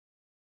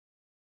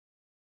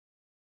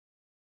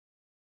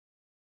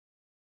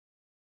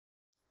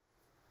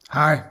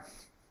Hi,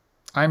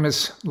 I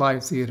miss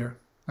live theater.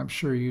 I'm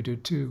sure you do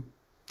too.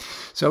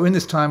 So in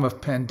this time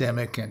of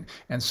pandemic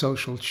and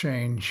social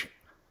change,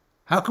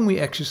 how can we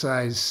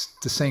exercise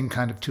the same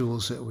kind of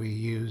tools that we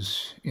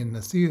use in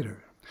the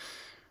theater?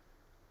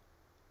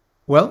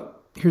 Well,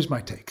 here's my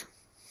take.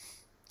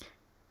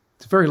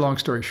 It's a very long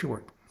story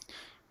short.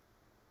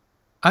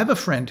 I have a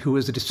friend who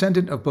is a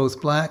descendant of both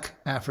black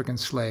African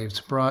slaves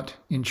brought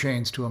in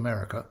chains to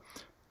America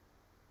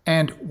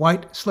and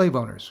white slave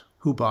owners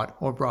who bought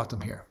or brought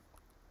them here.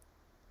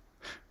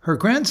 Her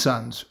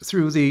grandsons,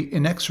 through the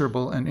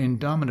inexorable and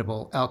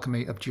indomitable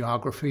alchemy of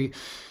geography,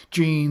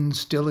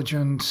 genes,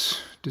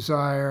 diligence,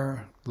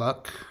 desire,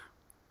 luck,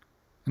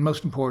 and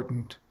most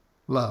important,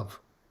 love,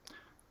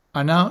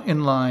 are now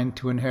in line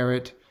to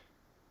inherit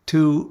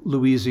 2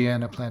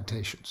 Louisiana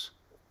plantations.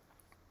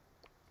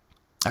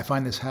 I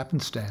find this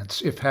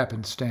happenstance, if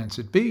happenstance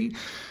it be,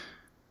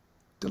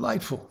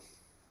 delightful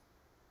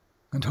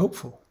and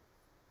hopeful.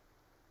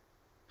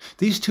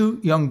 These 2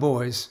 young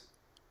boys,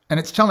 and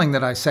it's telling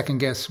that I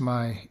second-guess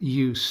my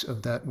use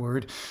of that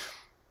word,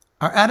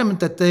 are adamant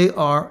that they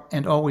are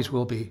and always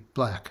will be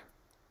black,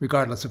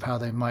 regardless of how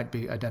they might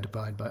be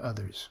identified by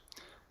others.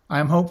 I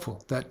am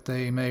hopeful that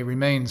they may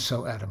remain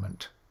so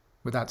adamant,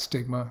 without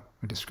stigma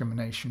or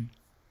discrimination.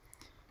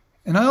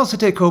 And I also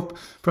take hope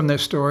from their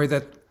story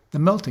that the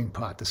melting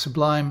pot, the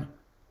sublime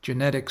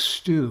genetic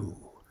stew,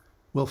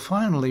 will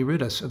finally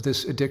rid us of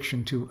this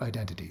addiction to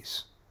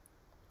identities,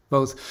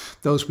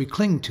 both those we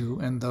cling to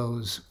and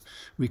those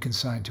we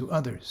consign to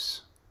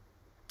others.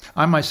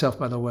 I myself,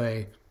 by the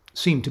way,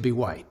 seem to be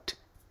white,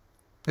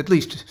 at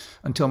least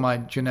until my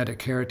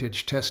genetic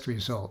heritage test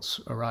results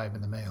arrive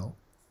in the mail.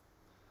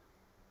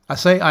 I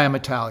say I am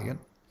Italian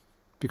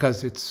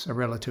because it's a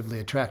relatively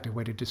attractive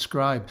way to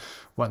describe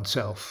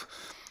oneself,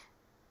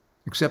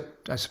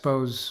 except, I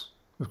suppose,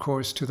 of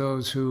course, to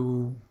those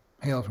who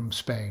hail from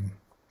Spain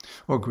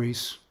or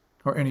Greece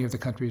or any of the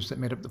countries that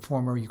made up the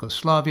former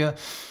Yugoslavia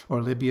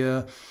or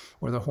Libya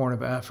or the Horn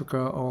of Africa,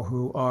 or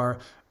who are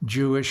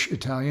Jewish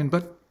Italian,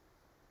 but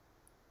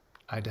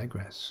I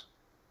digress.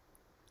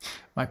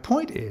 My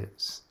point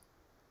is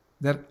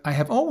that I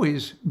have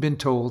always been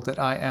told that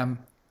I am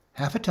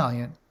half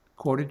Italian,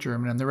 quarter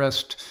German, and the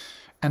rest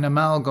an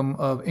amalgam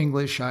of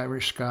English,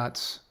 Irish,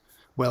 Scots,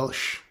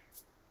 Welsh,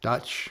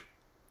 Dutch.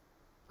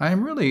 I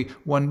am really,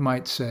 one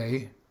might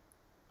say,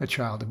 a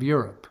child of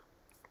Europe.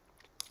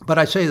 But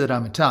I say that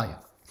I'm Italian.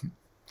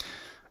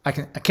 I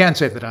can't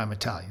say that I'm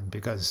Italian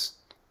because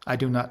I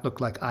do not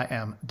look like I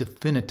am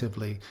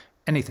definitively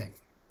anything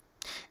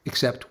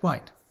except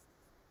white.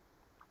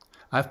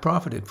 I've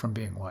profited from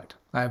being white.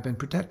 I have been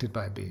protected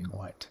by being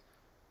white.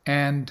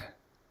 And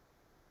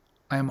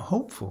I am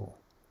hopeful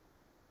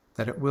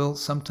that it will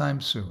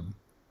sometime soon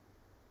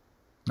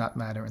not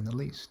matter in the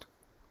least.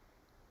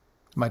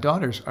 My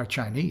daughters are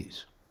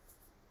Chinese.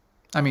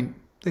 I mean,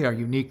 they are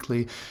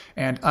uniquely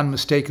and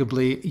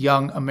unmistakably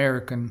young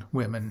American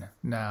women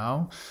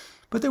now,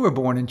 but they were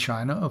born in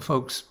China of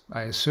folks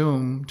I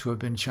assume to have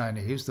been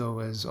Chinese, though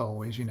as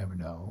always, you never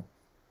know.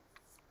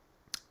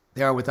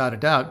 They are without a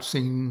doubt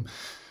seen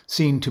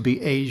to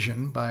be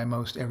Asian by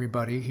most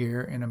everybody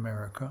here in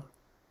America.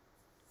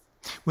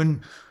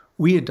 When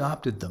we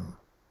adopted them,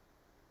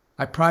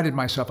 I prided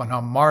myself on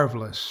how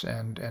marvelous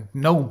and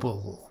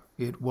noble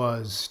it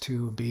was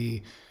to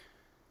be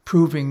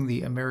proving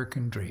the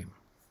American dream.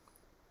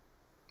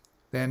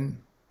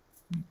 Then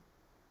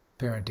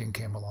parenting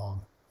came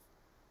along,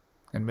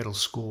 and middle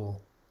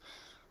school.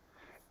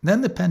 And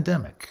then the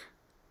pandemic,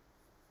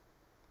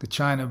 the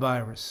China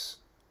virus.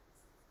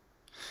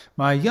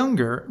 My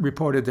younger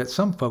reported that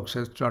some folks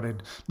had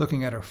started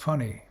looking at her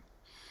funny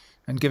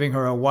and giving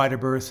her a wider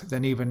berth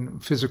than even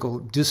physical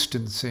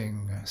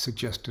distancing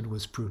suggested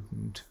was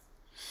prudent.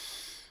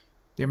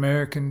 The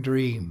American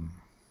dream,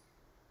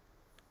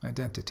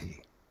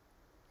 identity.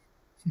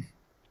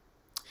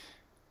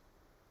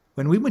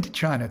 When we went to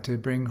China to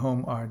bring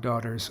home our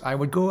daughters, I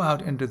would go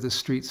out into the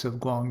streets of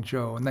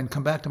Guangzhou and then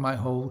come back to my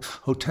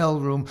hotel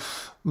room,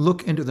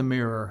 look into the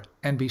mirror,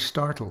 and be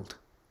startled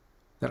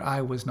that I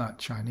was not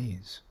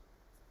Chinese.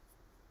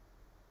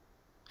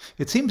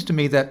 It seems to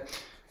me that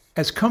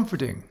as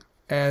comforting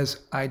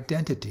as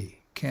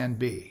identity can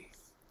be,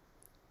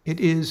 it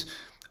is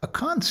a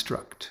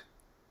construct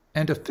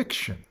and a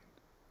fiction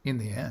in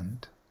the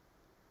end.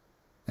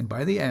 And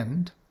by the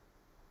end,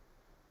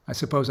 I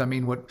suppose I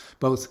mean what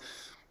both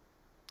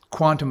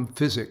quantum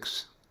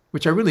physics,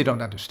 which I really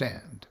don't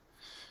understand,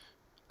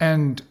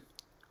 and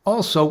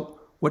also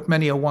what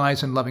many a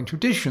wise and loving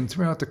tradition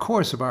throughout the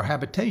course of our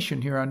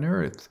habitation here on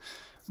Earth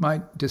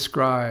might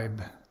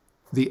describe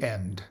the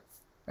end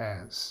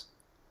as.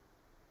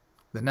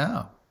 The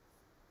now.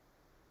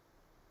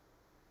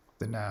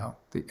 The now,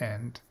 the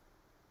end.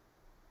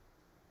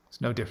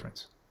 There's no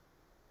difference.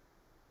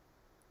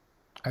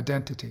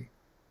 Identity.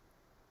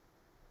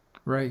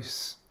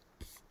 Race.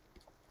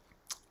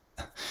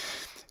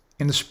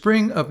 In the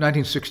spring of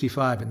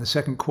 1965, in the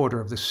second quarter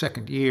of the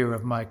second year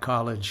of my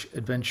college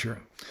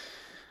adventure,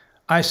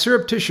 I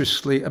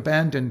surreptitiously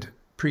abandoned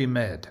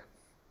pre-med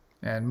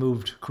and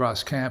moved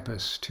across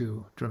campus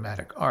to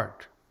dramatic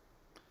art.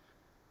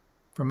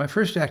 For my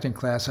first acting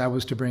class, I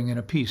was to bring in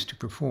a piece to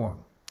perform.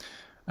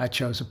 I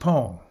chose a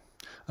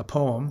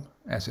poem,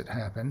 as it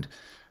happened,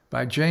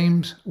 by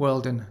James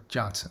Weldon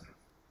Johnson,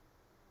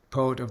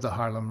 poet of the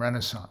Harlem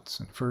Renaissance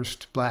and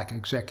first black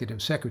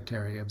executive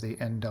secretary of the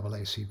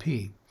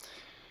NAACP.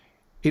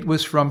 It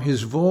was from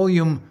his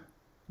volume,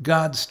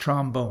 God's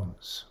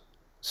Trombones,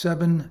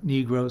 7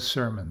 Negro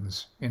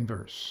Sermons in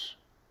Verse.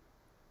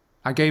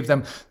 I gave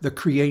them the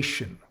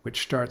creation,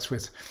 which starts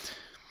with,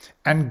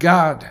 "And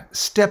God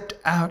stepped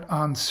out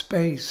on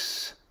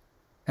space,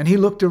 and he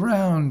looked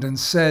around and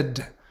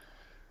said,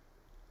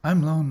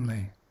 'I'm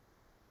lonely.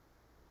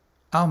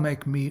 I'll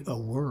make me a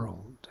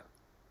world.'"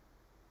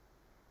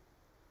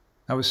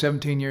 I was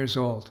 17 years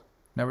old,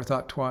 never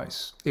thought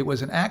twice. It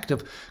was an act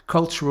of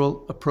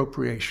cultural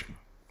appropriation.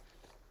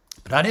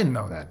 But I didn't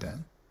know that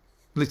then.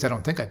 At least I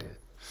don't think I did.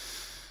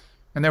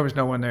 And there was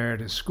no one there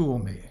to school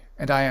me.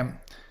 And I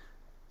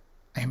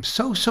am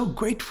so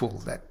grateful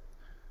that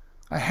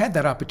I had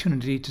that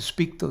opportunity to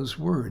speak those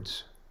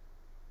words,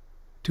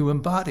 to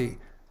embody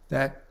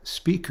that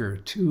speaker,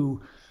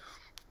 to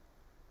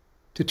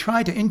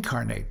try to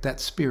incarnate that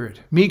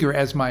spirit, meager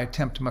as my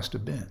attempt must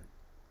have been.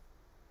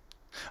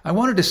 I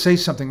wanted to say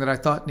something that I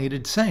thought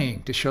needed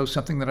saying, to show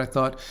something that I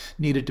thought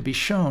needed to be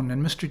shown,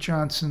 and Mr.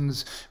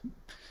 Johnson's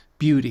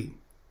beauty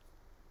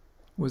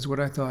was what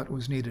I thought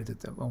was needed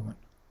at that moment.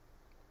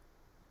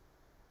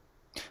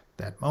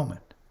 That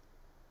moment.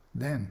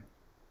 Then.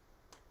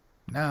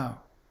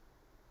 Now.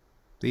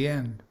 The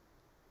end.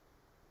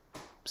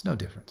 There's no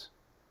difference.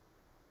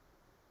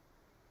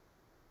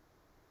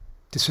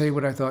 To say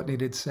what I thought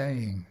needed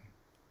saying.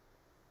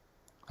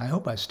 I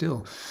hope I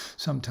still,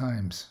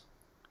 sometimes,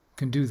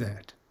 can do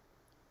that.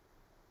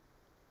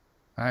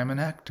 I am an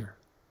actor.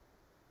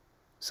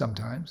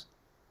 Sometimes.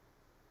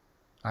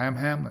 I am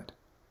Hamlet.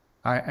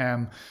 I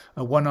am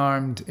a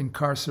one-armed,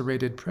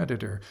 incarcerated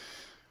predator.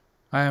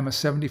 I am a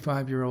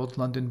 75-year-old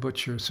London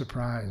butcher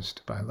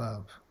surprised by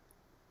love.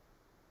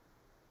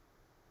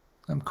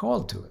 I'm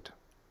called to it.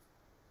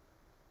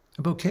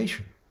 A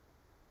vocation.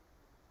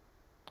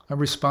 A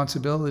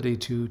responsibility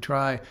to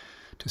try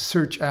to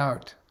search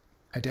out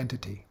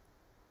identity,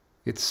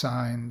 its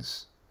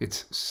signs,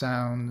 its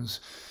sounds,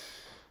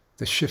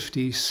 the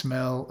shifty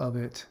smell of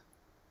it,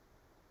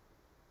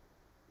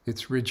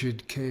 its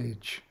rigid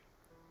cage.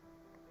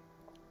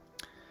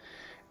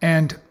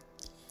 And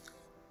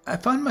I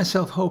find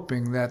myself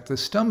hoping that the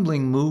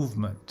stumbling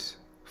movement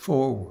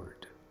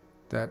forward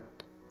that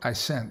I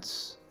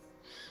sense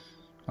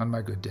on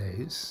my good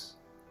days,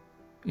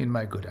 in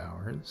my good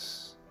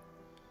hours,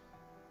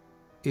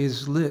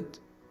 is lit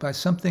by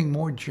something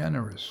more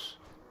generous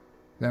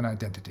than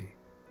identity,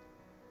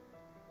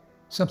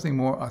 something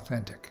more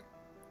authentic,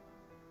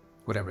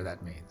 whatever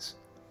that means.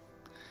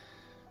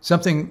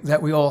 Something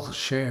that we all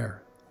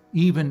share,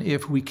 even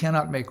if we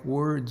cannot make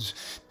words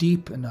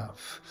deep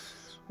enough,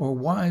 or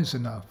wise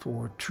enough,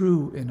 or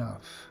true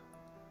enough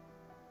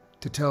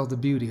to tell the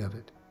beauty of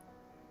it,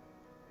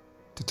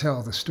 to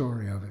tell the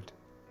story of it.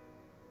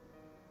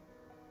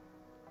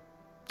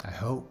 I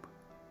hope.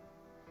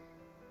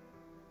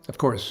 Of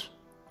course,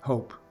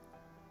 hope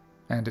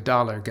and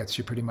 $1 gets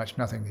you pretty much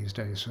nothing these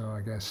days, so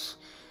I guess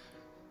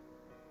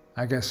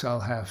I'll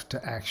have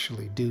to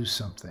actually do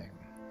something.